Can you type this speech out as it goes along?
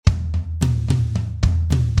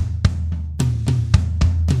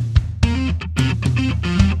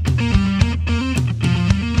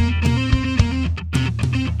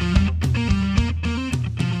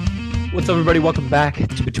What's up, everybody? Welcome back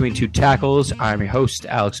to Between Two Tackles. I'm your host,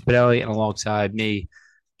 Alex Spinelli, and alongside me,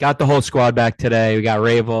 got the whole squad back today. We got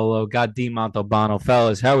Ray Volo, got D Montalbano.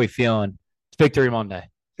 Fellas, how are we feeling? It's Victory Monday.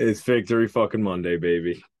 It's Victory fucking Monday,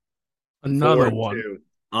 baby. Another 4-2. one.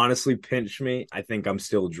 Honestly, pinch me. I think I'm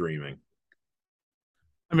still dreaming.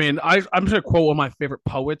 I mean, I'm just gonna quote one of my favorite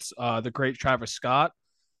poets, the great Travis Scott,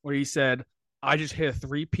 where he said, "I just hit a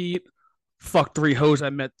three-peat. Fuck three hoes I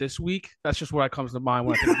met this week." That's just what comes to mind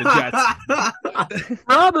when I think of the Jets.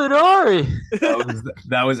 Robert Ory.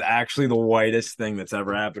 That was actually the whitest thing that's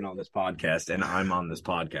ever happened on this podcast, and I'm on this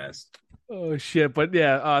podcast. Oh shit! But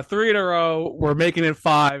yeah, 3 in a row. We're making it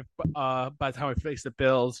 5 by the time we face the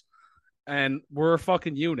Bills, and we're a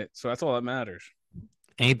fucking unit. So that's all that matters.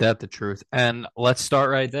 Ain't that the truth? And let's start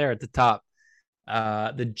right there at the top.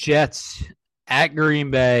 The Jets at Green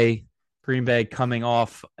Bay. Green Bay coming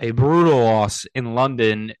off a brutal loss in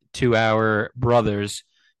London to our brothers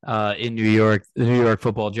in New York, the New York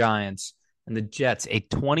Football Giants, and the Jets a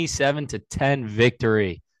 27-10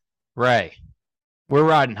 victory. Ray, we're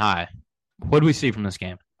riding high. What do we see from this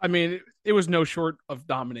game? I mean, it was no short of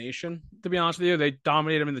domination, to be honest with you. They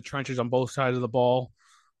dominated them in the trenches on both sides of the ball.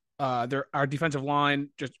 Our defensive line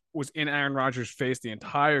just was in Aaron Rodgers' face the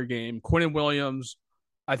entire game. Quinnen Williams,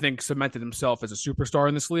 I think, cemented himself as a superstar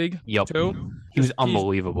in this league, too. He was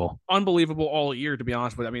unbelievable. Unbelievable all year, to be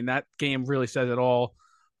honest with you. I mean, that game really says it all.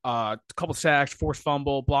 A couple sacks, forced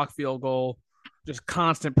fumble, block field goal, just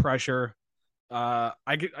constant pressure. I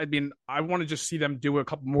mean, I want to just see them do it a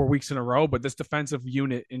couple more weeks in a row, but this defensive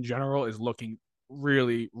unit in general is looking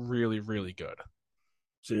really, really, really good.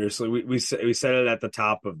 Seriously, we said it at the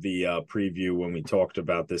top of the preview when we talked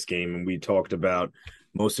about this game, and we talked about,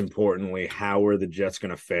 most importantly, how are the Jets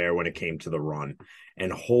going to fare when it came to the run.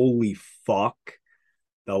 And holy fuck,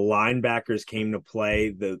 the linebackers came to play.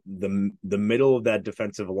 The middle of that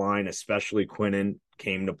defensive line, especially Quinnen,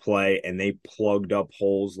 came to play, and they plugged up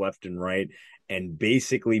holes left and right and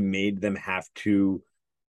basically made them have to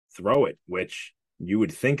throw it, which you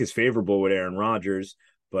would think is favorable with Aaron Rodgers.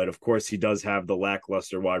 But, of course, he does have the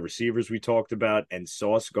lackluster wide receivers we talked about, and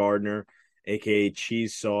Sauce Gardner, a.k.a.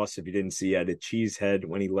 Cheese Sauce. If you didn't see, he had a cheese head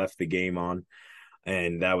when he left the game on,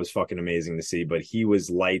 and that was fucking amazing to see. But he was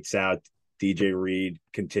lights out. DJ Reed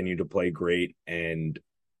continued to play great, and,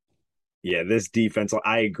 yeah, this defense,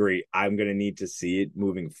 I agree. I'm going to need to see it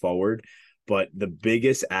moving forward. But the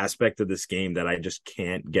biggest aspect of this game that I just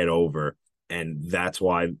can't get over, and that's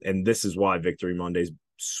why, and this is why Victory Monday's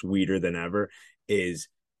sweeter than ever, is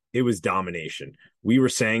it was domination. We were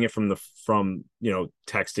saying it from texting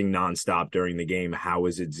nonstop during the game. How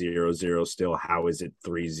is it 0-0 still? How is it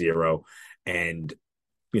 3-0? And,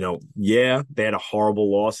 yeah, they had a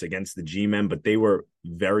horrible loss against the G-Men, but they were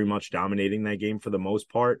very much dominating that game for the most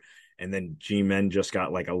part. And then G-Men just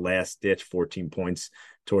got like a last-ditch 14 points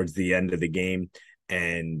towards the end of the game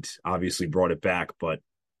and obviously brought it back. But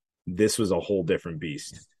this was a whole different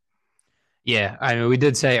beast. Yeah, I mean, we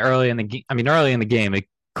did say early in the game, it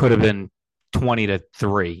could have been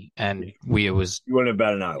 20-3, and it was you wouldn't have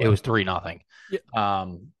bet an eye. It was 3-0. Yeah.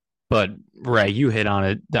 But Ray, you hit on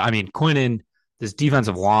it. I mean, Quinnen, this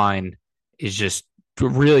defensive line is just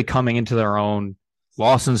really coming into their own.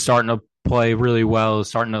 Lawson's starting to play really well,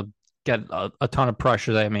 starting to get a ton of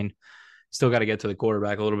pressure. I mean, still got to get to the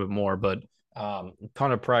quarterback a little bit more, but a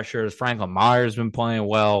ton of pressures. Franklin Myers been playing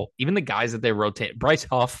well. Even the guys that they rotate, Bryce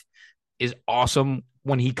Huff is awesome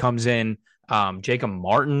when he comes in. Jacob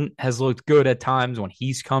Martin has looked good at times when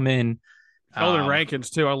he's come in. Sheldon Rankins,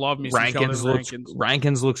 too. I love me some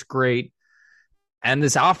Rankins looks great. And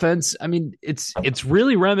this offense, I mean, it's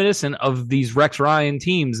really reminiscent of these Rex Ryan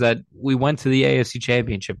teams that we went to the AFC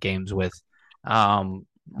Championship games with.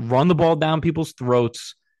 Run the ball down people's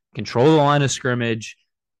throats, control the line of scrimmage,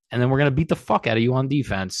 and then we're going to beat the fuck out of you on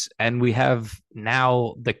defense. And we have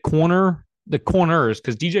now the corners,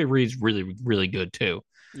 because DJ Reed's really, really good too.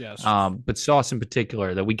 Yes. But Sauce in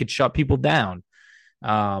particular, that we could shut people down.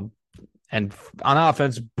 And on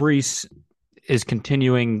offense, Brees is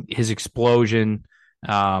continuing his explosion.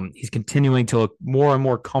 He's continuing to look more and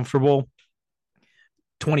more comfortable.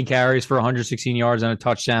 20 carries for 116 yards and a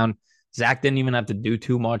touchdown. Zach didn't even have to do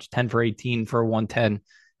too much, 10 for 18 for 110.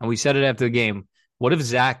 And we said it after the game. What if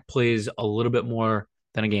Zach plays a little bit more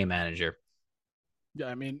than a game manager? Yeah,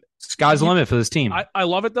 I mean, sky's the limit for this team. I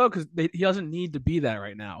love it, though, because he doesn't need to be that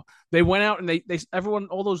right now. They went out and they everyone,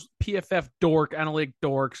 all those PFF analytic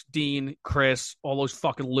dorks, Dean, Chris, all those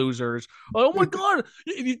fucking losers. Oh, my God,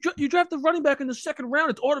 if you draft the running back in the second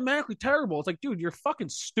round, it's automatically terrible. It's like, dude, you're fucking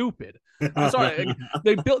stupid. I'm sorry.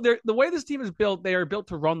 The way this team is built, they are built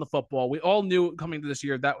to run the football. We all knew coming to this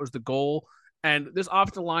year that was the goal. And this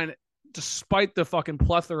offensive line despite the fucking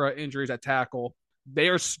plethora of injuries at tackle, they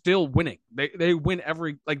are still winning. They win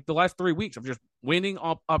every like the last 3 weeks of just winning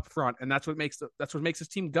up front, and that's what makes this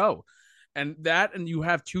team go. And you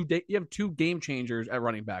have two game changers at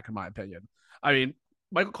running back, in my opinion. I mean,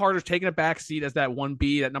 Michael Carter's taking a back seat as that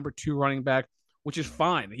 1B, that number 2 running back, which is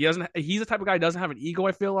fine. He's the type of guy who doesn't have an ego,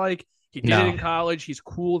 I feel like. He did it in college. He's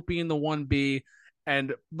cool with being the 1B.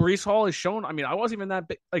 And Breece Hall has shown, I mean, I wasn't even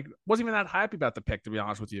that happy about the pick, to be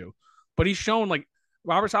honest with you. But he's shown, like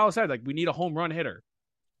Robert Saleh said, like, we need a home run hitter.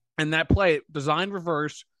 And that play, designed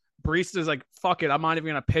reverse, Breece is like, fuck it, I'm not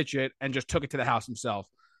even going to pitch it, and just took it to the house himself.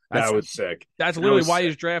 That was sick. That's literally why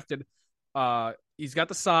he's drafted. He's got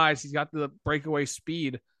the size. He's got the breakaway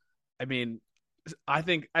speed. I mean, I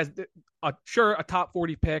think a top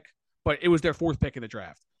 40 pick, but it was their 4th pick in the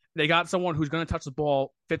draft. They got someone who's going to touch the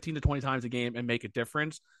ball 15 to 20 times a game and make a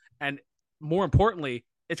difference. And more importantly,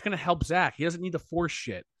 it's going to help Zach. He doesn't need to force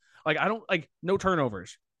shit. Like, no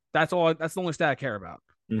turnovers. That's all. That's the only stat I care about.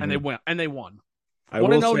 Mm-hmm. And they won. I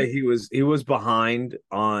will say he was behind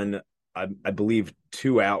on, I believe,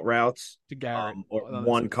 2 out routes to Garrett, or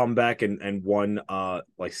one comeback and one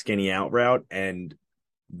like skinny out route, and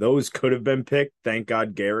those could have been picked. Thank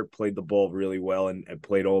God Garrett played the ball really well and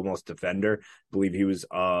played almost defender. I believe he was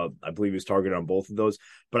targeted on both of those.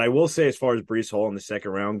 But I will say, as far as Breece Hall in the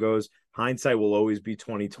second round goes, hindsight will always be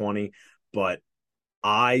 2020. But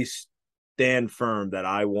I stand firm that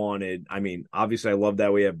I wanted. I mean, obviously, I love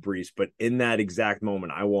that we have Breece, but in that exact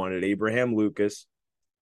moment, I wanted Abraham Lucas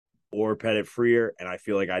or Pettit Freer, and I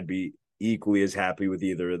feel like I'd be equally as happy with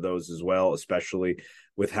either of those as well, especially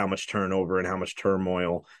with how much turnover and how much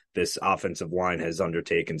turmoil this offensive line has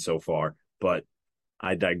undertaken so far. But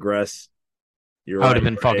I digress. I would have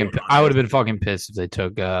been fucking pissed if they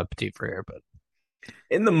took Petit Frere, but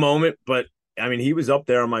in the moment. But I mean, he was up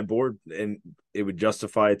there on my board, and it would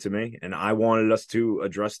justify it to me. And I wanted us to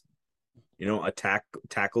address,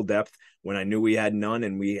 tackle depth when I knew we had none,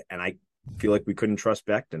 and I feel like we couldn't trust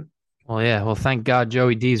Becton. Well, yeah. Well, thank God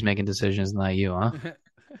Joey D's making decisions, not you, huh?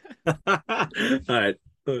 All right.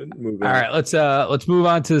 All right. Let's move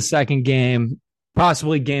on to the second game,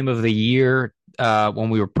 possibly game of the year. When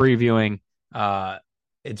we were previewing,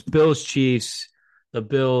 it's Bills Chiefs. The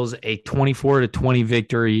Bills a 24-20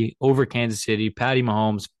 victory over Kansas City. Patty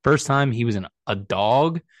Mahomes, first time he was a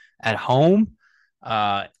dog at home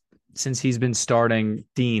since he's been starting.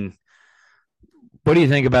 Dean, what do you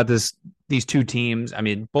think about these two teams? I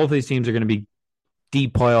mean, both of these teams are going to be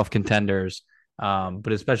deep playoff contenders,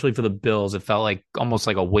 but especially for the Bills, it felt like almost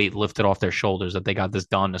like a weight lifted off their shoulders that they got this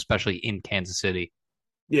done, especially in Kansas City.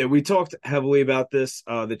 Yeah, we talked heavily about this.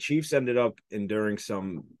 The Chiefs ended up enduring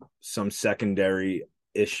some secondary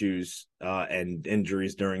issues and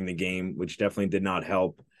injuries during the game, which definitely did not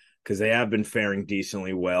help because they have been faring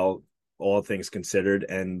decently well, all things considered,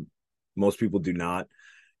 and most people do not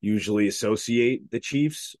usually associate the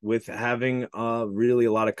Chiefs with having really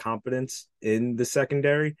a lot of competence in the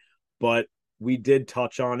secondary. But we did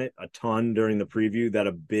touch on it a ton during the preview that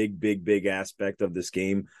a big aspect of this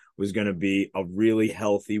game was going to be a really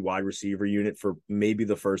healthy wide receiver unit for maybe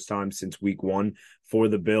the first time since week 1 for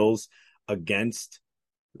the Bills against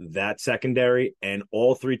that secondary. And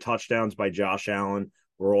all 3 touchdowns by Josh Allen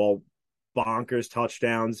were all bonkers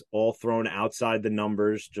touchdowns, all thrown outside the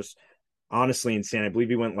numbers. Just honestly insane. I believe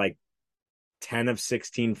he went like 10 of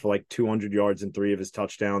 16 for like 200 yards in 3 of his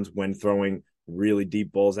touchdowns when throwing really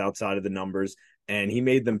deep balls outside of the numbers. And he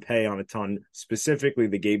made them pay on a ton, specifically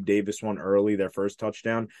the Gabe Davis one early, their first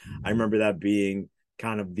touchdown. I remember that being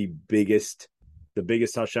kind of the biggest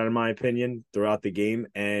touchdown, in my opinion, throughout the game.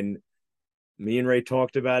 And me and Ray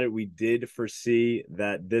talked about it. We did foresee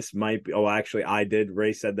that this might be, actually I did.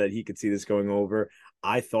 Ray said that he could see this going over.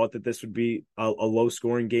 I thought that this would be a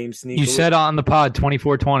low-scoring game sneakily. You said on the pod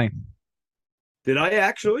 24-20. Did I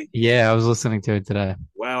actually? Yeah, I was listening to it today.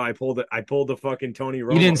 Wow, I pulled the fucking Tony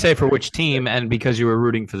Romo. You didn't say for which team, and because you were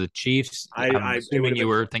rooting for the Chiefs, I'm assuming you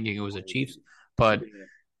were thinking it was the Chiefs. But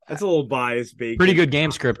that's a little biased, baby. Pretty good game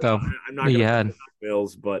script, though. I'm not going to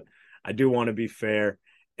Bills, but I do want to be fair.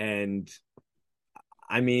 And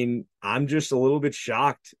I mean, I'm just a little bit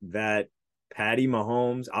shocked that Patty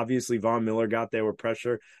Mahomes, obviously Von Miller got there with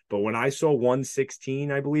pressure, but when I saw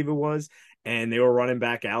 116, I believe it was, and they were running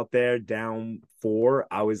back out there down 4,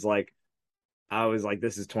 I was like,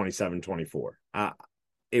 this is 27-24.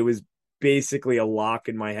 It was basically a lock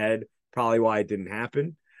in my head, probably why it didn't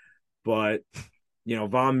happen. But,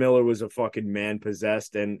 Von Miller was a fucking man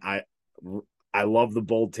possessed, and I love the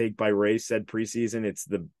bold take by Ray, said preseason, it's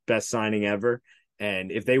the best signing ever.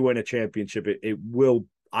 And if they win a championship, it will,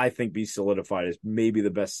 I think, be solidified as maybe the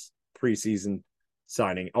best preseason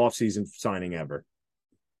off-season signing ever.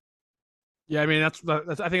 Yeah, I mean that's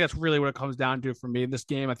I think that's really what it comes down to for me in this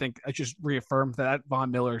game. I think I just reaffirmed that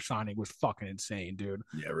Von Miller signing was fucking insane, dude.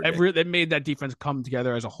 Yeah, It made that defense come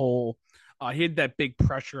together as a whole. He had that big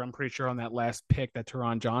pressure, I'm pretty sure, on that last pick that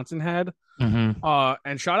Teron Johnson had. Mm-hmm.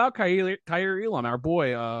 And shout out Kaiir Elam, our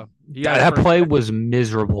boy. That play was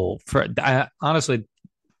miserable. Honestly,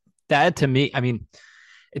 that to me, I mean,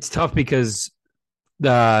 it's tough because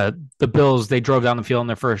the Bills, they drove down the field on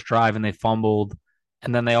their first drive and they fumbled.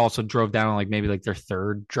 And then they also drove down on like maybe like their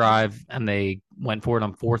third drive and they went for it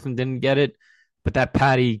on fourth and didn't get it. But that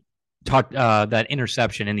that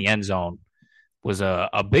interception in the end zone was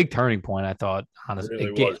a big turning point, I thought.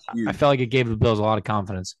 Honestly, I felt like it gave the Bills a lot of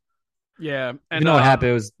confidence. Yeah, and what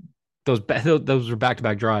happened was those were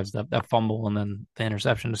back-to-back drives, that fumble and then the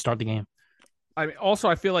interception to start the game. I mean, also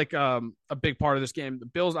I feel like a big part of this game, the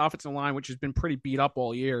Bills' offensive line, which has been pretty beat up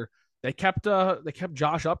all year, they kept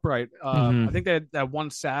Josh upright. I think they had that one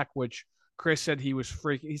sack, which Chris said he was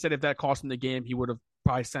freaking. He said if that cost him the game, he would have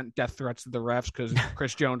probably sent death threats to the refs because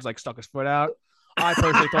Chris Jones like stuck his foot out. I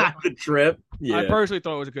personally thought the trip. Yeah. I personally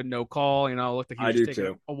thought it was a good no call. You know, it looked like he was just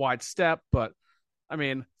taking a wide step, but I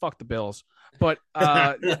mean, fuck the Bills. But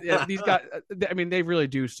yeah, these guys, I mean, they really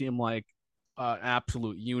do seem like an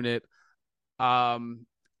absolute unit.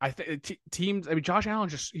 I think teams. I mean, Josh Allen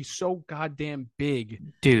he's so goddamn big,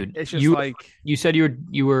 dude. It's just like you said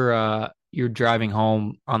you were driving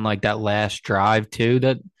home on like that last drive too.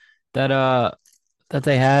 That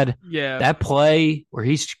they had. Yeah. That play where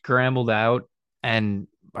he scrambled out and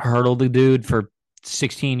hurdled the dude for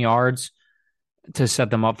 16 yards to set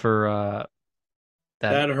them up for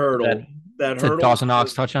that hurdle. That hurdle. Dawson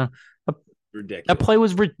Knox touchdown. Ridiculous. That play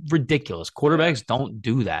was ridiculous. Quarterbacks don't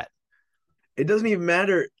do that. It doesn't even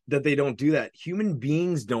matter that they don't do that. Human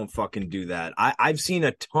beings don't fucking do that. I've seen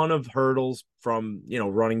a ton of hurdles from,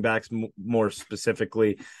 running backs more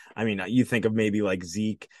specifically. I mean, you think of maybe like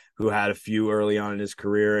Zeke, who had a few early on in his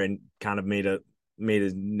career and kind of made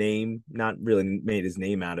his name, not really made his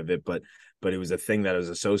name out of it, but it was a thing that was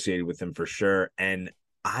associated with him for sure. And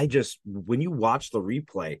when you watch the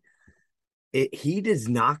replay, he does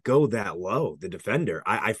not go that low. The defender,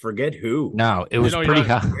 I forget who. No, it was pretty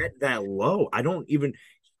high. That low. I don't even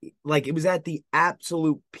like. It was at the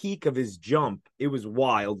absolute peak of his jump. It was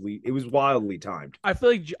wildly timed. I feel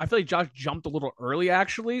like Josh jumped a little early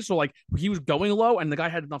actually. So like he was going low, and the guy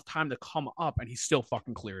had enough time to come up, and he still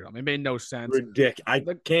fucking cleared him. It made no sense. Ridiculous. I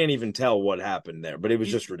can't even tell what happened there, but it was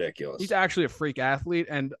just ridiculous. He's actually a freak athlete,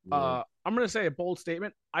 and I'm gonna say a bold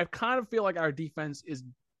statement. I kind of feel like our defense is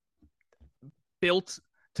built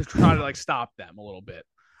to try to like stop them a little bit.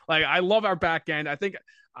 Like I love our back end. I think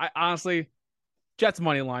I honestly Jets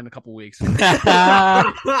money line in a couple weeks. Mark it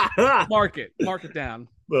down.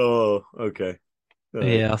 Oh, okay.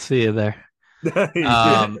 Yeah, I'll see you there.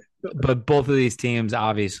 But both of these teams,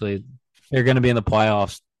 obviously, they're going to be in the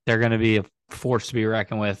playoffs. They're going to be a force to be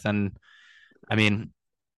reckoned with. And I mean,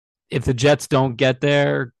 if the Jets don't get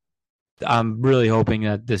there, I'm really hoping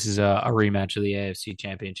that this is a rematch of the AFC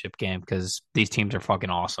Championship game because these teams are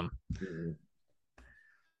fucking awesome. Mm-hmm.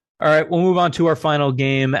 All right, we'll move on to our final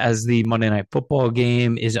game as the Monday Night Football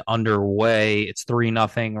game is underway. It's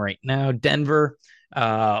 3-0 right now. Denver,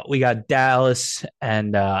 we got Dallas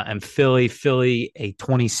and Philly. Philly, a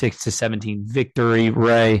 26-17 victory.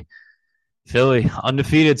 Ray, Philly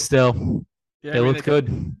undefeated still. Yeah, they looked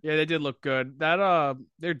good. Yeah, they did look good. That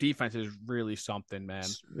their defense is really something, man.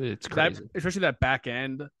 It's crazy, especially that back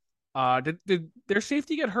end. Did their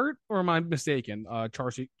safety get hurt, or am I mistaken?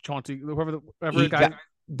 Chauncey, whoever the guy.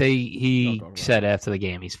 He said after the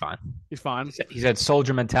game he's fine. He's fine. He said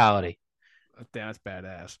soldier mentality. Damn, that's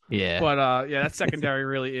badass. Yeah, but that secondary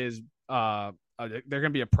really is. They're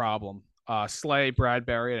gonna be a problem. Slay,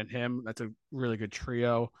 Bradbury, and him. That's a really good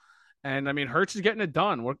trio. And I mean, Hurts is getting it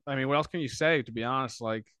done. What else can you say? To be honest,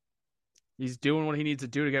 like he's doing what he needs to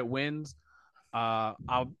do to get wins.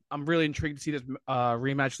 I'm really intrigued to see this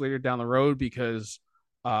rematch later down the road because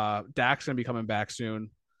Dak's gonna be coming back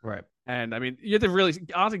soon, right? And I mean, you have to really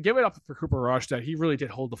honestly give it up for Cooper Rush that he really did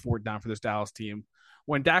hold the fort down for this Dallas team.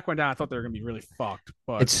 When Dak went down, I thought they were gonna be really fucked.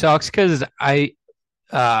 But it sucks because not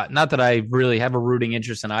that I really have a rooting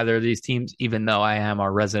interest in either of these teams, even though I am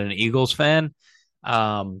a resident Eagles fan.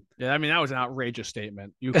 Yeah, I mean that was an outrageous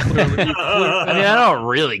statement. You clearly, I mean, I don't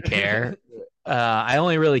really care. I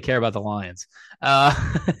only really care about the Lions.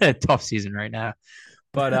 Tough season right now,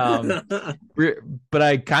 but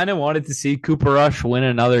I kind of wanted to see Cooper Rush win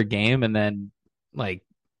another game and then like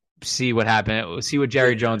see what happened. See what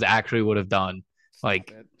Jerry Jones actually would have done.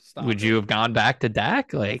 Like Stop would it. you have gone back to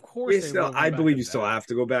Dak? Of Like, course, Yeah, they still, would I have believe you still have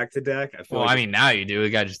to go back to Dak. I feel well, like I mean, now you do. The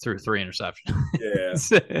guy just threw 3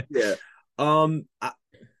 interceptions. yeah,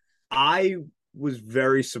 yeah. I was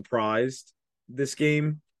very surprised this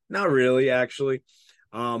game. Not really, actually.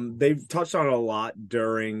 They've touched on it a lot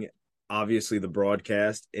during obviously the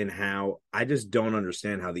broadcast and how I just don't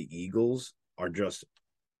understand how the Eagles are just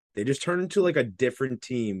they just turn into like a different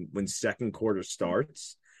team when second quarter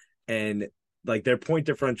starts. And like their point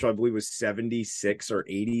differential, I believe, was 76 or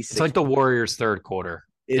It's 86. like the Warriors' third quarter.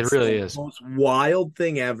 It It's really the is. most wild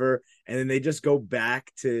thing ever. And then they just go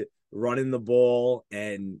back to running the ball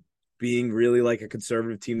and being really like a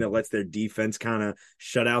conservative team that lets their defense kind of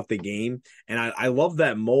shut out the game. And I love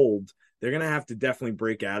that mold. They're going to have to definitely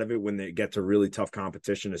break out of it when they get to really tough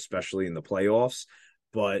competition, especially in the playoffs.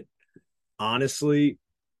 But honestly,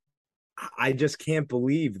 I just can't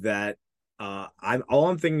believe that. I'm all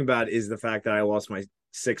I'm thinking about is the fact that I lost my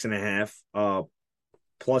 6.5,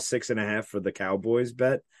 plus 6.5 for the Cowboys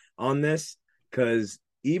bet on this because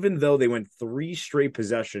even though they went 3 straight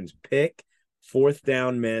possessions, pick, fourth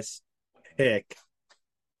down miss, pick,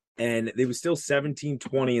 and they was still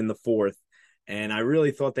 17-20 in the fourth. And I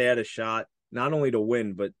really thought they had a shot not only to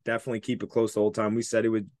win, but definitely keep it close the whole time. We said it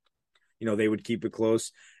would, they would keep it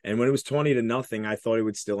close. And when it was 20-0, I thought it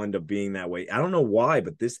would still end up being that way. I don't know why,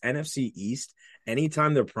 but this NFC East,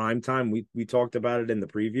 anytime they're prime time, we talked about it in the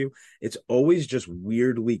preview, it's always just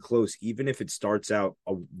weirdly close, even if it starts out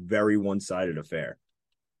a very one-sided affair.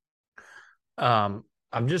 I'm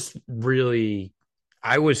just really,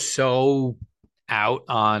 I was so out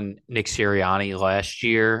on Nick Sirianni last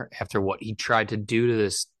year after what he tried to do to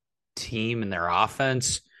this team and their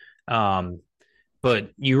offense.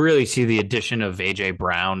 But you really see the addition of AJ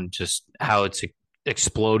Brown, just how it's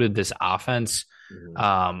exploded this offense.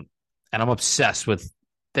 And I'm obsessed with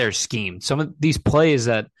their scheme. Some of these plays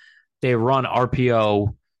that they run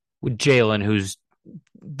RPO with Jalen, who's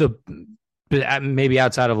the maybe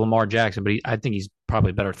outside of Lamar Jackson, but I think he's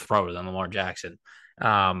probably a better thrower than Lamar Jackson.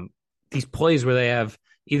 These plays where they have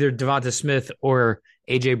either Devonta Smith or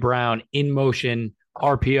AJ Brown in motion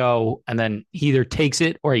RPO, and then he either takes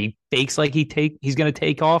it or he fakes like he's going to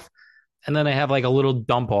take off, and then they have like a little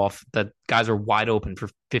dump off that guys are wide open for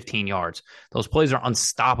 15 yards. Those plays are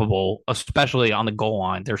unstoppable, especially on the goal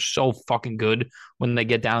line. They're so fucking good when they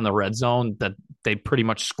get down in the red zone that they pretty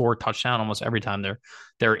much score a touchdown almost every time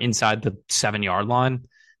they're inside the 7-yard line.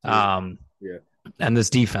 Yeah. And this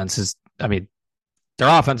defense is, I mean, their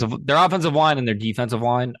offensive line and their defensive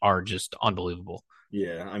line are just unbelievable.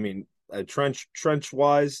 Yeah, I mean, trench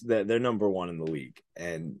wise, they're number one in the league,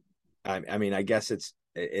 and I mean, I guess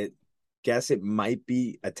it might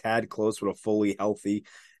be a tad close with a fully healthy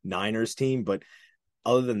Niners team, but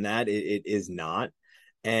other than that, it is not.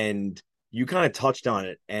 And you kind of touched on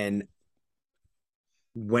it, and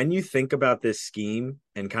when you think about this scheme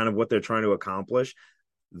and kind of what they're trying to accomplish,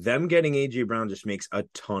 them getting AJ Brown just makes a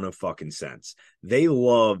ton of fucking sense. They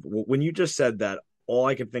love when you just said that. All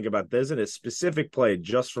I can think about, there's a specific play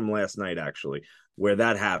just from last night, actually, where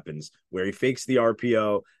that happens, where he fakes the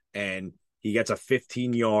RPO and he gets a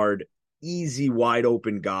 15-yard, easy, wide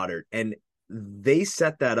open Goddard. And they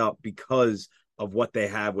set that up because of what they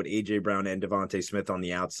have with A.J. Brown and Devontae Smith on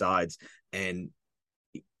the outsides. And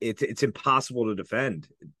it's impossible to defend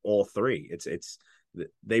all three.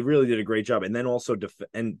 They really did a great job. And then also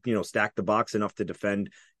stack the box enough to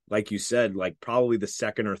defend, like you said, like probably the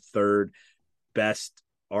second or third best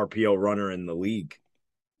RPO runner in the league.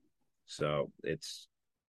 So it's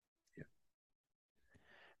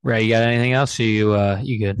Ray, you got anything else? Or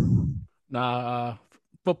you good? Nah,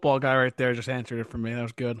 football guy right there just answered it for me. That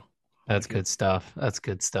was good. That's good stuff. That's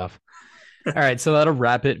good stuff. All right, so that'll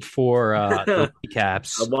wrap it for the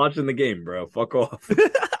recaps. I'm watching the game, bro. Fuck off.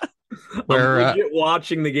 We're I'm legit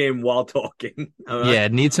watching the game while talking. Yeah,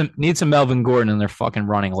 need some Melvin Gordon in their fucking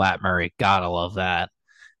running Lat Murray. Gotta love that.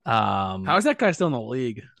 How is that guy still in the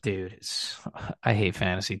league, dude? I hate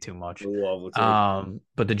fantasy too much.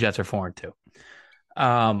 But the Jets are 4-2.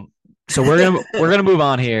 So we're gonna move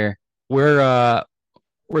on here. We're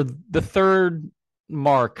the third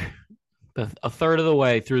mark, a third of the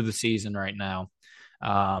way through the season right now.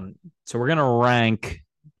 So we're gonna rank,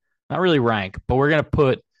 not really rank, but we're gonna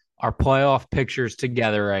put our playoff pictures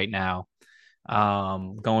together right now.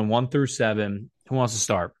 Going 1 through 7. Who wants to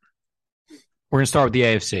start? We're gonna start with the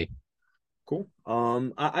AFC. Cool.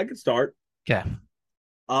 I could start. Okay.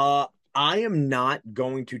 I am not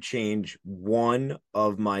going to change one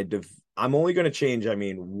of my. I'm only going to change.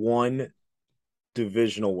 One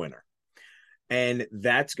divisional winner, and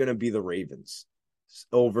that's going to be the Ravens.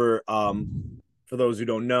 Over. For those who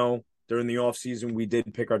don't know, during the offseason, we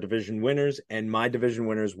did pick our division winners, and my division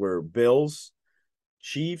winners were Bills,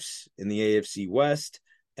 Chiefs in the AFC West,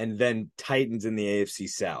 and then Titans in the AFC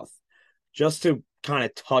South. Just to kind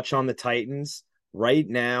of touch on the Titans right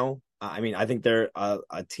now, I mean, I think they're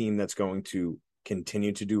a team that's going to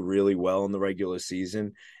continue to do really well in the regular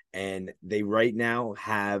season. And they right now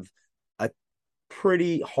have a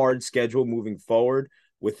pretty hard schedule moving forward,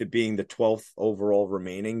 with it being the 12th overall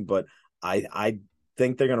remaining. But I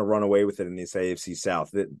think they're going to run away with it in this AFC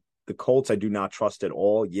South. The Colts, I do not trust at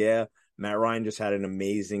all. Yeah, Matt Ryan just had an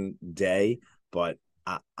amazing day, but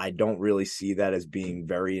I don't really see that as being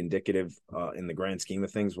very indicative in the grand scheme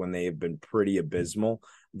of things when they have been pretty abysmal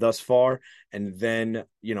thus far. And then,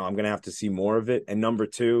 I'm going to have to see more of it. And number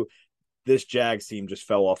two, this Jags team just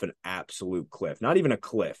fell off an absolute cliff. Not even a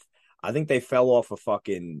cliff. I think they fell off a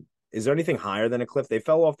fucking... Is there anything higher than a cliff? They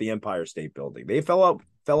fell off the Empire State Building. They fell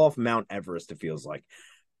off Mount Everest, it feels like.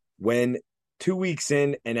 When 2 weeks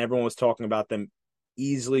in and everyone was talking about them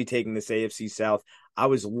easily taking this AFC South, I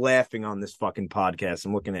was laughing on this fucking podcast.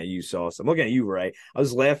 I'm looking at you, Sauce. I'm looking at you, Ray. I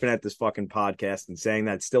was laughing at this fucking podcast and saying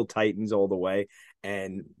that it's still Titans all the way.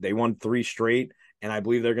 And they won 3 straight. And I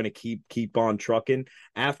believe they're going to keep on trucking.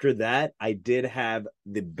 After that, I did have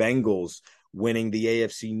the Bengals winning the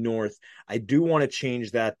AFC North. I do want to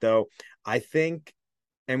change that, though. I think,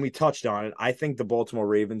 and we touched on it, I think the Baltimore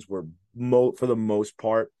Ravens were, for the most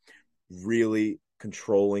part, really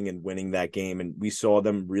controlling and winning that game. And we saw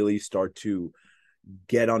them really start to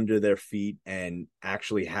get under their feet and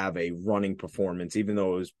actually have a running performance, even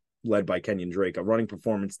though it was led by Kenyon Drake, a running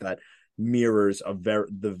performance that mirrors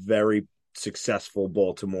the very successful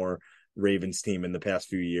Baltimore Ravens team in the past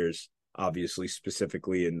few years. Obviously,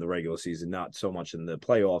 specifically in the regular season, not so much in the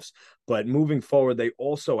playoffs. But moving forward, they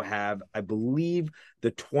also have, I believe,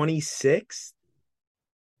 the 26th.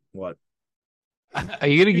 What? Are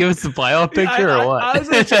you going to give us the playoff picture or what?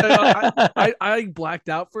 I blacked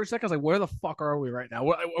out for a second. I was like, where the fuck are we right now?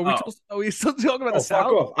 Are we still talking about the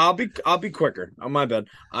South? I'll be quicker. Oh, my bad.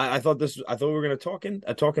 I thought we were going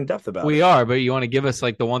to talk in depth about it. We are, but you want to give us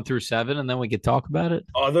like the 1 through 7 and then we could talk about it?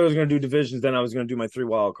 Oh, I thought I was going to do divisions. Then I was going to do my 3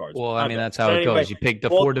 wild cards. Well, I mean, that's how it goes. You pick the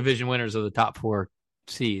 4 division winners of the top 4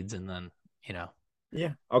 seeds and then, Yeah.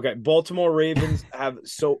 Okay. Baltimore Ravens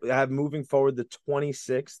have moving forward the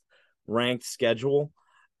 26th ranked schedule,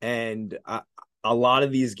 and a lot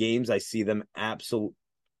of these games I see them oh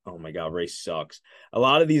my god, Ray sucks. A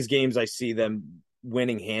lot of these games I see them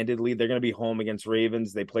winning handedly. They're going to be home against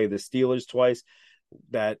Ravens. They play the Steelers twice.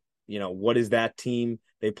 That, what is that team?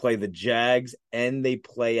 They play the Jags, and they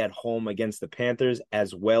play at home against the Panthers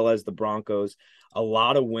as well as the Broncos. A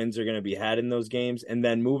lot of wins are going to be had in those games. And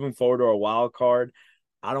then moving forward to our wild card,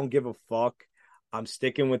 I don't give a fuck. I'm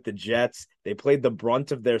sticking with the Jets. They played the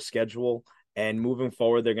brunt of their schedule, and moving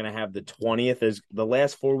forward, they're going to have the 20th. There's the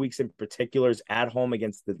last 4 weeks in particular is at home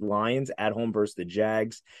against the Lions, at home versus the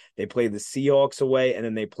Jags. They play the Seahawks away, and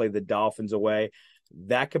then they play the Dolphins away.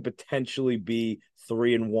 That could potentially be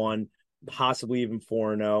 3-1, possibly even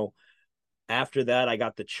 4-0. After that, I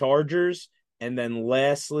got the Chargers, and then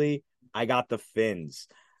lastly, I got the Finns.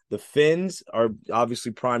 The Finns are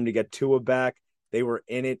obviously primed to get Tua back. They were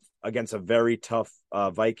in it against a very tough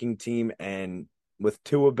Viking team, and with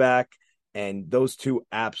Tua back, and those two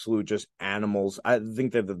absolute just animals. I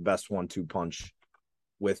think they're the best 1-2 punch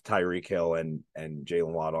with Tyreek Hill and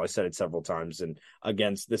Jalen Waddle. I said it several times, and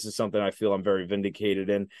this is something I feel I'm very vindicated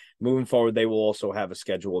in. Moving forward, they will also have a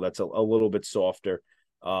schedule that's a little bit softer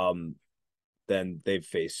than they've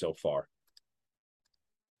faced so far.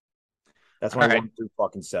 That's my 1 through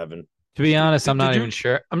fucking 7. To be honest, I'm not even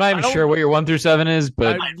sure. I'm not even sure what your 1 through 7 is,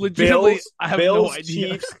 but I have no idea.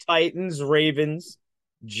 Chiefs, Titans, Ravens,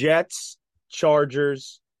 Jets,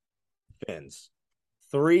 Chargers, Finns.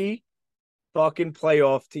 3 fucking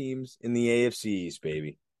playoff teams in the AFC East,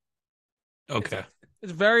 baby. Okay.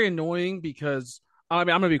 It's very annoying because I'm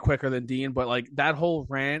gonna be quicker than Dean, but like that whole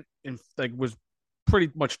rant was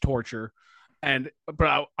pretty much torture.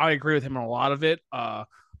 But I agree with him on a lot of it.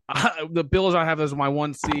 The Bills I have as my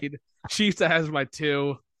 1 seed. Chiefs that has my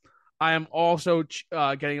 2. I am also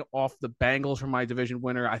getting off the Bengals for my division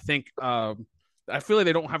winner. I think I feel like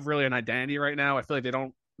they don't have really an identity right now. I feel like they're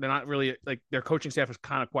not really, like, their coaching staff is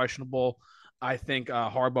kind of questionable. I think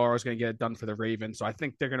Harbaugh is going to get it done for the Ravens, so I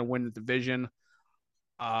think they're going to win the division.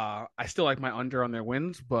 I still like my under on their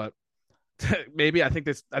wins, but maybe I think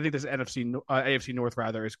this AFC North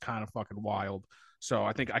rather is kind of fucking wild. So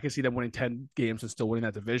I think I can see them winning 10 games and still winning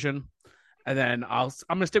that division. And then I'm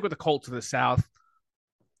going to stick with the Colts to the South.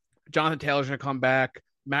 Jonathan Taylor's going to come back.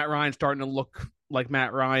 Matt Ryan's starting to look like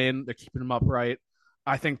Matt Ryan. They're keeping him upright.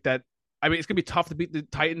 I think that I mean, it's gonna be tough to beat the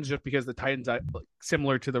Titans just because the Titans,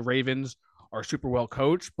 similar to the Ravens, are super well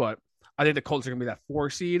coached. But I think the Colts are gonna be that 4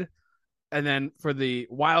 seed. And then for the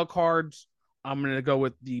wild cards, I'm gonna go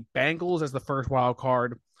with the Bengals as the first wild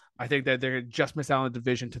card. I think that they're gonna just miss out on the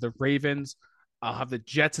division to the Ravens. I'll have the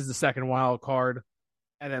Jets as the second wild card.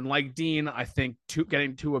 And then, like Dean, I think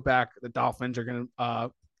getting Tua back, the Dolphins are going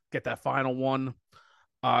to get that final one.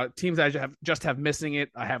 Teams I just have missing it.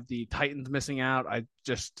 I have the Titans missing out. I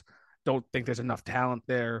just don't think there's enough talent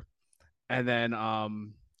there. And then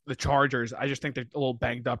the Chargers, I just think they're a little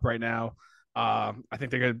banged up right now. I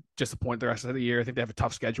think they're going to disappoint the rest of the year. I think they have a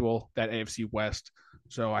tough schedule, that AFC West.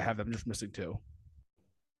 So I have them just missing 2.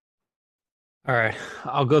 All right,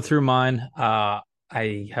 I'll go through mine.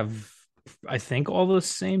 I think all the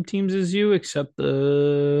same teams as you, except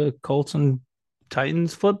the Colts and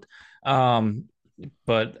Titans flipped.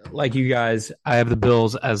 But like you guys, I have the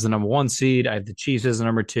Bills as the number 1 seed. I have the Chiefs as the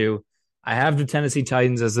number 2. I have the Tennessee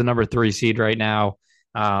Titans as the number 3 seed right now.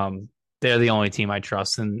 They're the only team I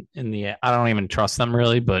trust in the. I don't even trust them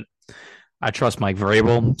really, but I trust Mike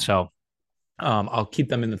Vrabel. So I'll keep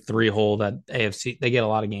them in the 3 hole. That AFC, they get a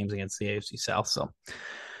lot of games against the AFC South. So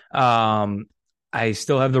I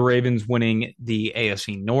still have the Ravens winning the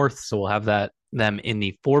AFC North, so we'll have them in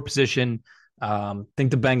the 4 position.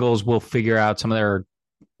 Think the Bengals will figure out some of their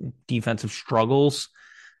defensive struggles.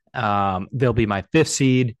 They'll be my 5th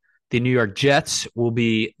seed. The New York Jets will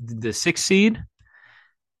be the 6th seed.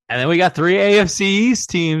 And then we got 3 AFC East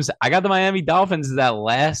teams. I got the Miami Dolphins as that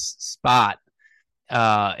last spot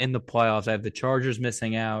in the playoffs. I have the Chargers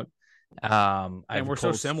missing out. And we're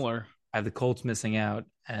so similar. I have the Colts missing out,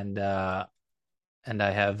 and I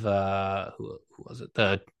have who was it?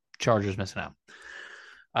 The Chargers missing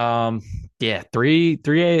out. Yeah, three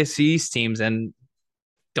AFC East teams, and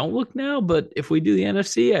don't look now, but if we do the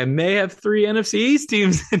NFC, I may have 3 NFC East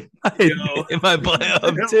teams in my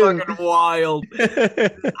playoff too. Fucking wild.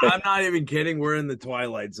 I'm not even kidding. We're in the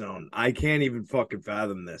twilight zone. I can't even fucking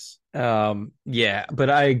fathom this. Yeah, but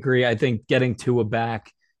I agree. I think getting Tua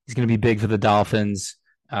back is going to be big for the Dolphins.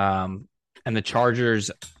 And the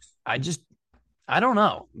Chargers, I don't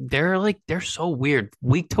know. They're so weird.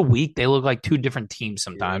 Week to week, they look like 2 different teams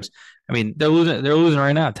sometimes. Yeah. I mean, they're losing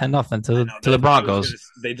right now, 10-0 to the Broncos.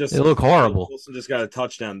 They look horrible. Wilson just got a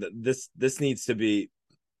touchdown. This needs to be.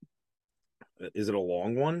 Is it a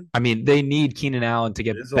long one? I mean, they need Keenan Allen to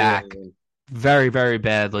get back very, very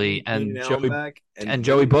badly, and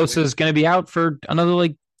Joey Bosa is going to be out for another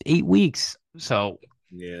 8 weeks. So.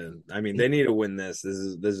 Yeah, I mean, they need to win this. This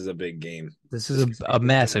is a big game. This is a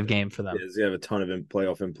massive game for them. They have a ton of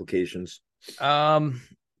playoff implications. All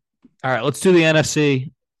right, let's do the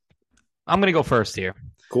NFC. I'm going to go first here.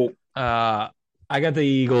 Cool. I got the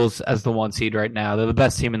Eagles as the 1 seed right now. They're the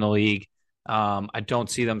best team in the league. I don't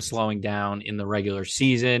see them slowing down in the regular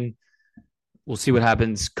season. We'll see what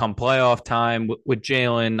happens come playoff time with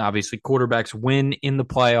Jalen. Obviously, quarterbacks win in the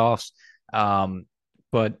playoffs.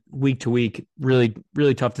 But week to week, really,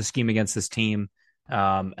 really tough to scheme against this team.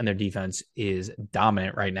 And their defense is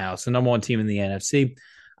dominant right now. So number 1 team in the NFC.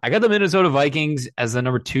 I got the Minnesota Vikings as the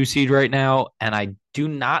number 2 seed right now, and I do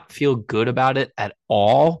not feel good about it at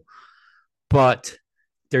all. But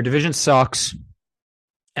their division sucks,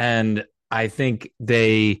 and I think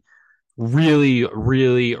they really,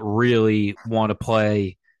 really, really want to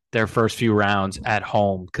play their first few rounds at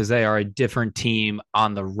home because they are a different team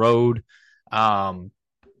on the road.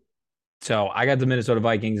 So I got the Minnesota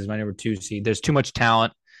Vikings as my number 2 seed. There's too much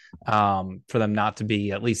talent for them not to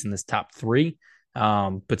be at least in this top 3.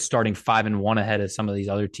 But starting 5-1 ahead of some of these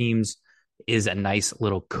other teams is a nice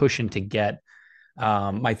little cushion to get.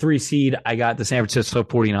 My 3 seed, I got the San Francisco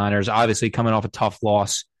 49ers, obviously coming off a tough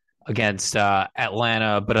loss against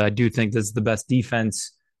Atlanta, but I do think this is the best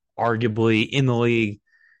defense arguably in the league.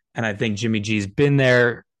 And I think Jimmy G's been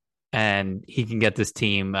there and he can get this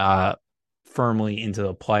team firmly into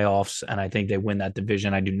the playoffs, and I think they win that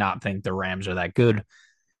division. I do not think the Rams are that good.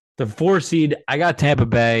 The 4 seed, I got Tampa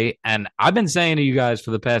Bay, and I've been saying to you guys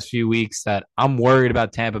for the past few weeks that I'm worried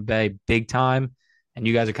about Tampa Bay big time, and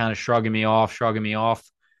you guys are kind of shrugging me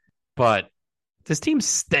off. But this team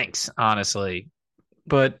stinks, honestly.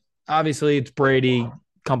 But obviously, it's Brady.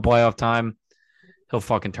 Come playoff time, he'll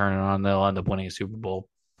fucking turn it on. They'll end up winning a Super Bowl.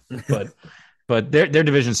 But their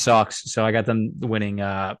division sucks, so I got them winning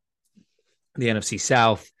the NFC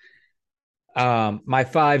South. My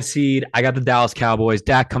 5 seed, I got the Dallas Cowboys.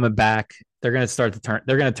 Dak coming back. They're going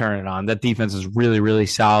to turn it on. That defense is really, really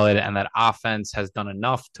solid, and that offense has done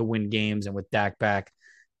enough to win games. And with Dak back,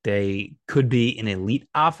 they could be an elite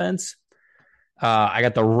offense. I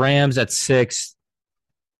got the Rams at 6.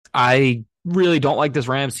 I really don't like this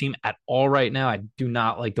Rams team at all right now. I do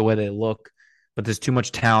not like the way they look, but there's too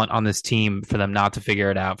much talent on this team for them not to figure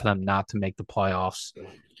it out, for them not to make the playoffs.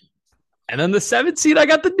 And then the 7th seed, I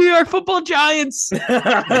got the New York Football Giants.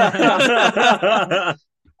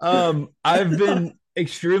 I've been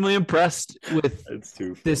extremely impressed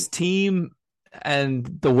with this team and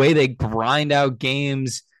the way they grind out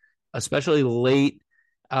games, especially late.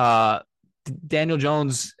 Daniel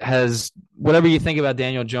Jones has, whatever you think about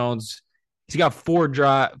Daniel Jones, he's got 4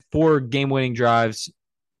 game-winning drives,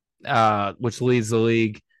 which leads the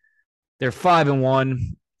league. They're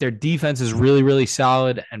 5-1. Their defense is really, really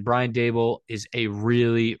solid, and Brian Daboll is a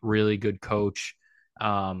really, really good coach.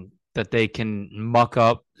 That they can muck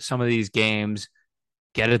up some of these games,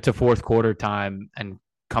 get it to fourth quarter time, and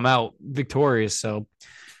come out victorious. So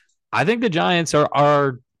I think the Giants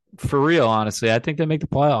are for real, honestly. I think they make the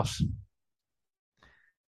playoffs.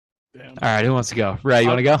 Damn. All right, who wants to go? Ray, you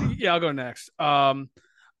want to go? Yeah, I'll go next. I'm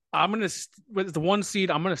going to, with the 1 seed,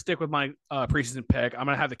 I'm going to stick with my preseason pick. I'm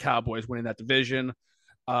going to have the Cowboys winning that division.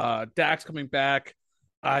 Dak's coming back.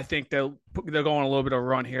 I think they're going a little bit of a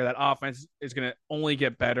run here. That offense is going to only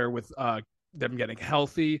get better with them getting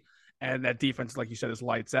healthy, and that defense, like you said, is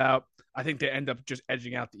lights out. I think they end up just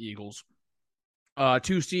edging out the Eagles.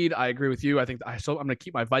 2 seed, I agree with you. I think I'm going to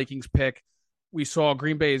keep my Vikings pick. We saw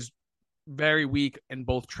Green Bay is very weak in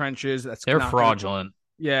both trenches. They're fraudulent.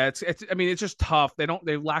 It's just tough. They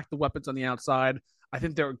lack the weapons on the outside. I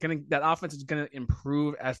think that offense is going to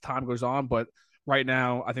improve as time goes on, but right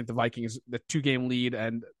now, I think the Vikings, the 2-game lead,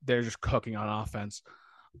 and they're just cooking on offense.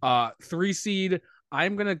 3 seed,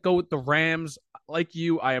 I'm going to go with the Rams. Like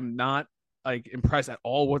you, I am not impressed at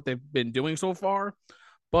all what they've been doing so far,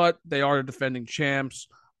 but they are the defending champs.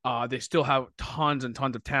 They still have tons and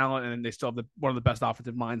tons of talent, and they still have one of the best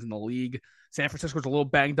offensive minds in the league. San Francisco's a little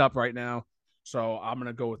banged up right now, so I'm going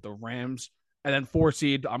to go with the Rams. And then 4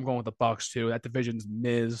 seed, I'm going with the Bucs too. That division's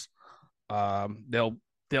Miz.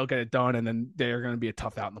 They'll get it done, and then they're going to be a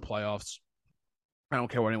tough out in the playoffs. I don't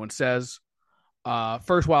care what anyone says.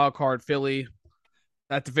 First wild card, Philly.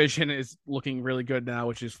 That division is looking really good now,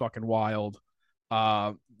 which is fucking wild.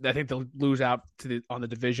 I think they'll lose out on the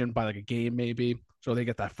division by like a game maybe, so they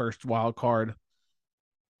get that first wild card.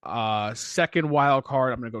 Second wild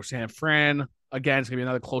card, I'm going to go San Fran. Again, it's going to be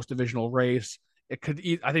another close divisional race. It could,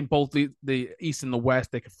 I think, both the East and the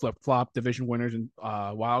West, they could flip flop division winners and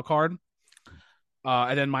wild card.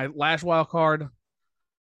 And then my last wild card.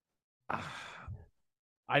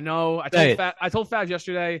 I know I told Faz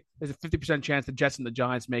yesterday there's a 50% chance the Jets and the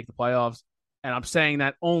Giants make the playoffs, and I'm saying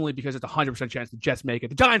that only because it's a 100% chance the Jets make it.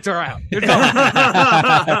 The Giants are out.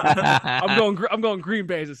 I'm going Green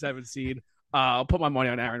Bay as a 7th seed. I'll put my money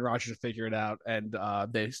on Aaron Rodgers to figure it out, and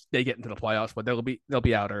they get into the playoffs, but they'll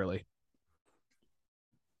be out early.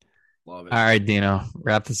 Love it. All right, Dino,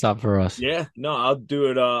 wrap this up for us. Yeah, no, I'll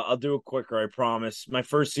do it. I'll do it quicker, I promise. My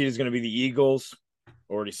first seed is going to be the Eagles.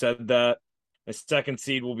 Already said that. My second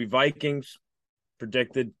seed will be Vikings.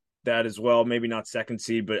 Predicted that as well. Maybe not second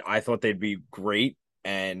seed, but I thought they'd be great,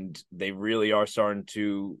 and they really are starting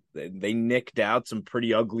to. They nicked out some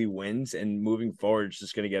pretty ugly wins, and moving forward, it's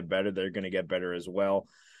just going to get better. They're going to get better as well.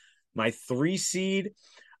 My 3 seed,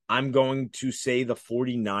 I'm going to say the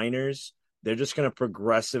 49ers. They're just going to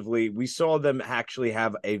progressively. We saw them actually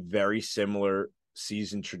have a very similar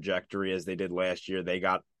season trajectory as they did last year. They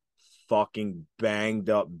got fucking banged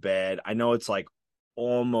up bad. I know it's like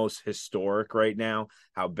almost historic right now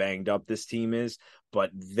how banged up this team is, but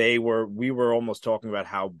we were almost talking about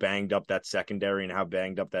how banged up that secondary and how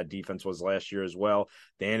banged up that defense was last year as well.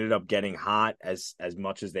 They ended up getting hot as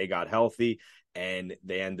much as they got healthy, and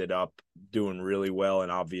they ended up doing really well,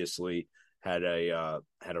 and obviously had a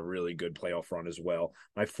really good playoff run as well.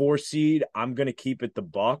 My 4 seed, I'm going to keep it the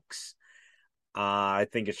Bucs. I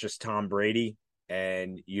think it's just Tom Brady,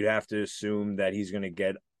 and you'd have to assume that he's going to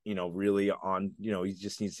get, really on, he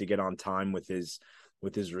just needs to get on time with his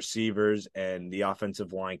receivers, and the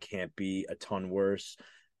offensive line can't be a ton worse.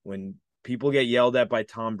 When people get yelled at by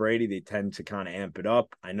Tom Brady, they tend to kind of amp it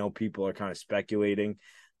up. I know people are kind of speculating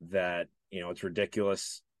that, it's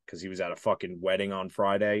ridiculous because he was at a fucking wedding on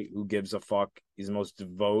Friday. Who gives a fuck? He's the most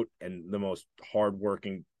devout and the most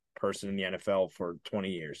hardworking person in the NFL for 20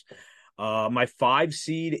 years. My 5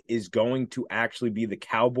 seed is going to actually be the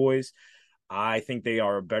Cowboys. I think they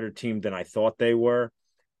are a better team than I thought they were.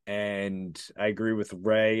 And I agree with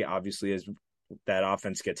Ray. Obviously, as that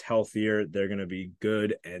offense gets healthier, they're going to be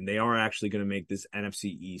good. And they are actually going to make this NFC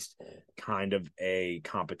East kind of a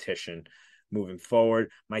competition moving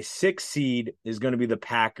forward. My 6th seed is going to be the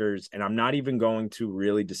Packers. And I'm not even going to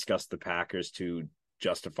really discuss the Packers to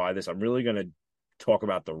justify this. I'm really going to talk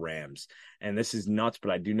about the Rams. And this is nuts,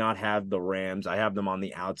 but I do not have the Rams. I have them on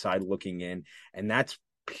the outside looking in, and that's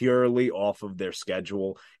purely off of their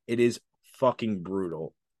schedule. It is fucking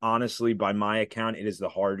brutal. Honestly, by my account, it is the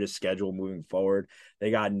hardest schedule moving forward.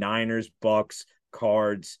 They got Niners, Bucks,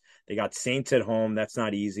 Cards. They got Saints at home. That's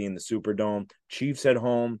not easy in the Superdome. Chiefs at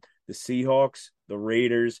home. The Seahawks, the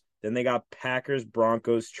Raiders. Then they got Packers,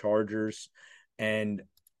 Broncos, Chargers. And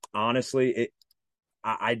honestly,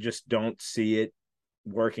 I just don't see it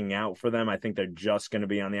working out for them. I think they're just going to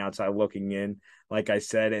be on the outside looking in, like I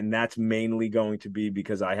said, and that's mainly going to be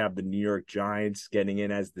because I have the New York Giants getting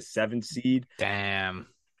in as the 7th seed. Damn.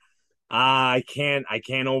 I can't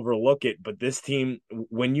overlook it, but this team,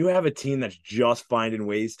 when you have a team that's just finding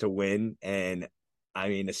ways to win, and I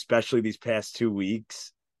mean, especially these past 2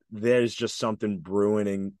 weeks, there's just something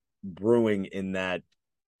brewing in that,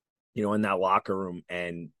 in that locker room.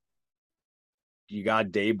 And you got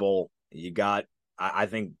Daboll, I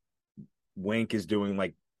think Wink is doing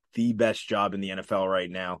like the best job in the NFL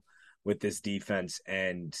right now with this defense.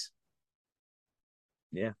 And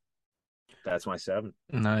yeah, that's my 7.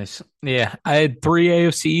 Nice. Yeah, I had 3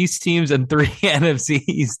 AFC East teams and 3 NFC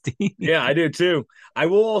East teams. Yeah, I do too. I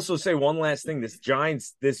will also say one last thing. This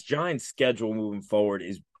Giants schedule moving forward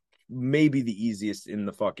is maybe the easiest in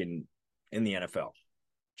the NFL.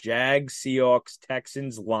 Jags, Seahawks,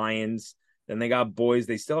 Texans, Lions. Then they got boys.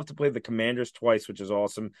 They still have to play the Commanders twice, which is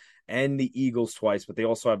awesome, and the Eagles twice, but they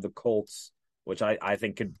also have the Colts, which I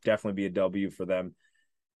think could definitely be a W for them.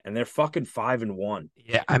 And they're fucking 5-1.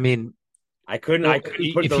 Yeah, I mean, I couldn't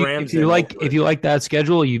put the Rams in. If you like that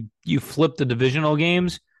schedule, you flip the divisional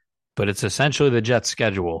games, but it's essentially the Jets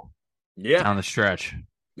schedule. Yeah. Down the stretch.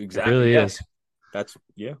 Exactly. It really is. That's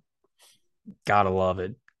Gotta love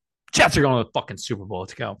it. Jets are going to the fucking Super Bowl.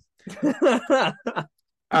 Let's go. All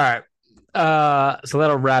right. So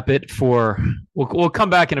that'll wrap it for. We'll come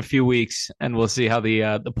back in a few weeks and we'll see how the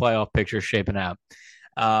playoff picture is shaping out.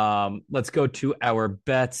 Let's go to our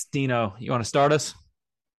bets. Dino, you want to start us?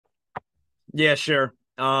 Yeah, sure.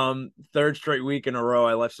 3rd straight week in a row,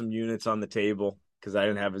 I left some units on the table because I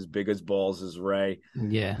didn't have as big as balls as Ray.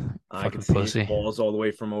 Yeah, I could see his balls all the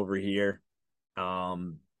way from over here.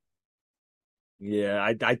 Yeah,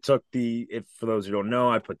 I took if for those who don't know,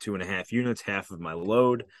 I put 2.5 units, half of my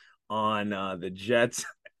load on the Jets,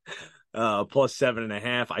 plus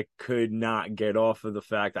 7.5. I could not get off of the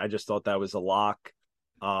fact. I just thought that was a lock.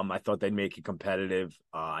 I thought they'd make it competitive.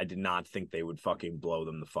 I did not think they would fucking blow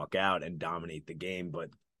them the fuck out and dominate the game, but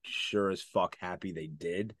sure as fuck happy they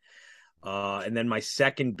did. And then my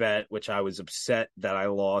second bet, which I was upset that I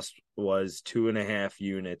lost, was 2.5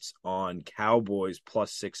 units on Cowboys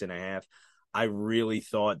plus 6.5. I really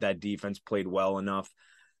thought that defense played well enough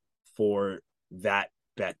for that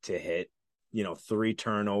bet to hit. 3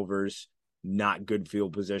 turnovers, not good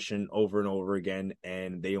field position over and over again,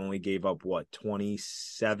 and they only gave up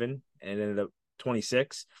 27 and ended up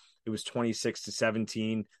 26. It was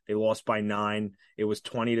 26-17. They lost by 9. It was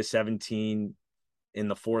 20-17 in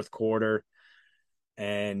the 4th quarter,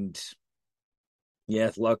 and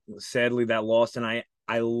sadly that lost, and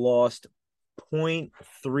I lost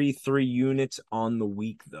 0.33 units on the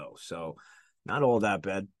week though, so not all that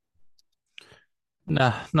bad.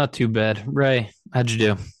 Nah, not too bad. Ray, how'd you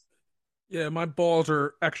do? Yeah, my balls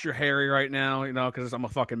are extra hairy right now, because I'm a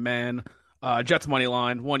fucking man. Jets money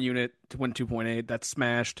line, 1 unit to win 2.8. That's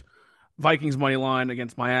smashed. Vikings money line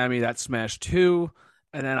against Miami, that's smashed too.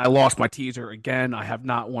 And then I lost my teaser again. I have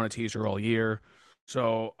not won a teaser all year.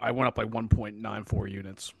 So I went up by 1.94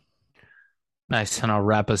 units. Nice. And I'll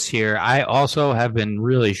wrap us here. I also have been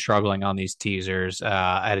really struggling on these teasers.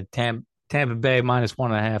 I had a Tampa Bay minus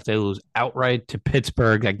 1.5. They lose outright to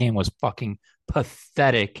Pittsburgh. That game was fucking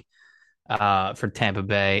pathetic for Tampa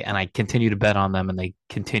Bay. And I continue to bet on them, and they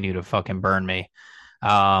continue to fucking burn me.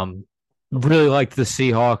 Really liked the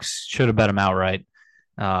Seahawks. Should have bet them outright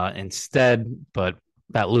instead, but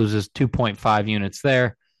that loses 2.5 units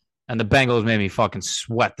there. And the Bengals made me fucking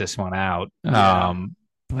sweat this one out. Yeah.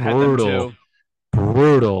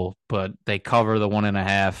 Brutal, but they cover the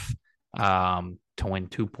 1.5 to win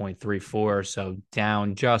 2.34. So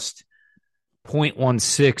down just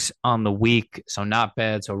 0.16 on the week. So not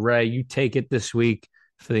bad. So Ray, you take it this week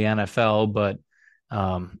for the NFL, but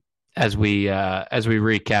as we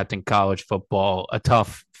recapped in college football, a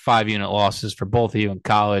tough 5-unit losses for both of you in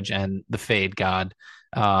college, and the Fade God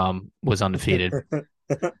was undefeated.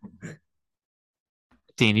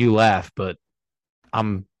 Dean, you laugh, but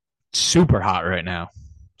I'm super hot right now.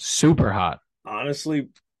 Super hot. Honestly,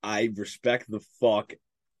 I respect the fuck.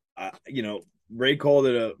 Ray called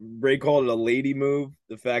it a lady move,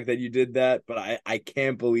 the fact that you did that, but I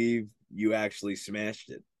can't believe you actually smashed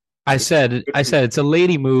it. I said it's a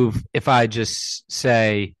lady move if I just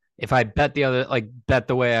say, if I bet bet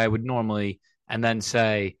the way I would normally and then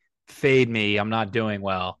say, fade me, I'm not doing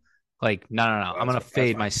well. Like, no. I'm going to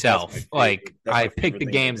fade myself. Like, I pick the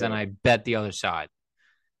games and I bet the other side.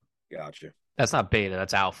 Gotcha. That's not beta.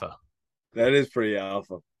 That's alpha. That is pretty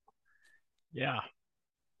alpha. Yeah.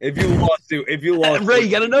 If you lost, Ray, you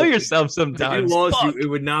got to know yourself sometimes. If you lost, it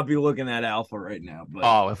would not be looking at alpha right now.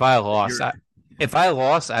 But if I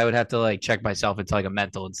lost, I would have to like check myself into like a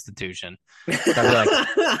mental institution. I'd be like,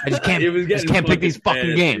 I just can't pick these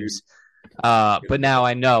fucking games. But now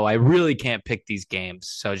I know I really can't pick these games,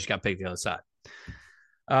 so I just got to pick the other side.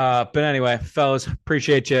 But anyway, fellas,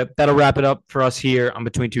 appreciate you. That'll wrap it up for us here on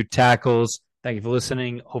Between Two Tackles. Thank you for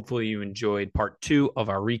listening. Hopefully you enjoyed part 2 of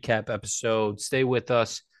our recap episode. Stay with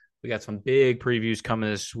us. We got some big previews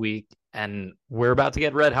coming this week, and we're about to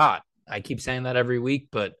get red hot. I keep saying that every week,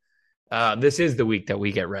 but this is the week that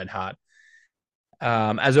we get red hot.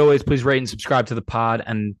 As always, please rate and subscribe to the pod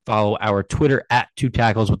and follow our Twitter at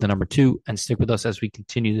 2tackles with the number 2, and stick with us as we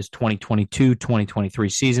continue this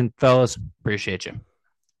 2022-2023 season. Fellas, appreciate you.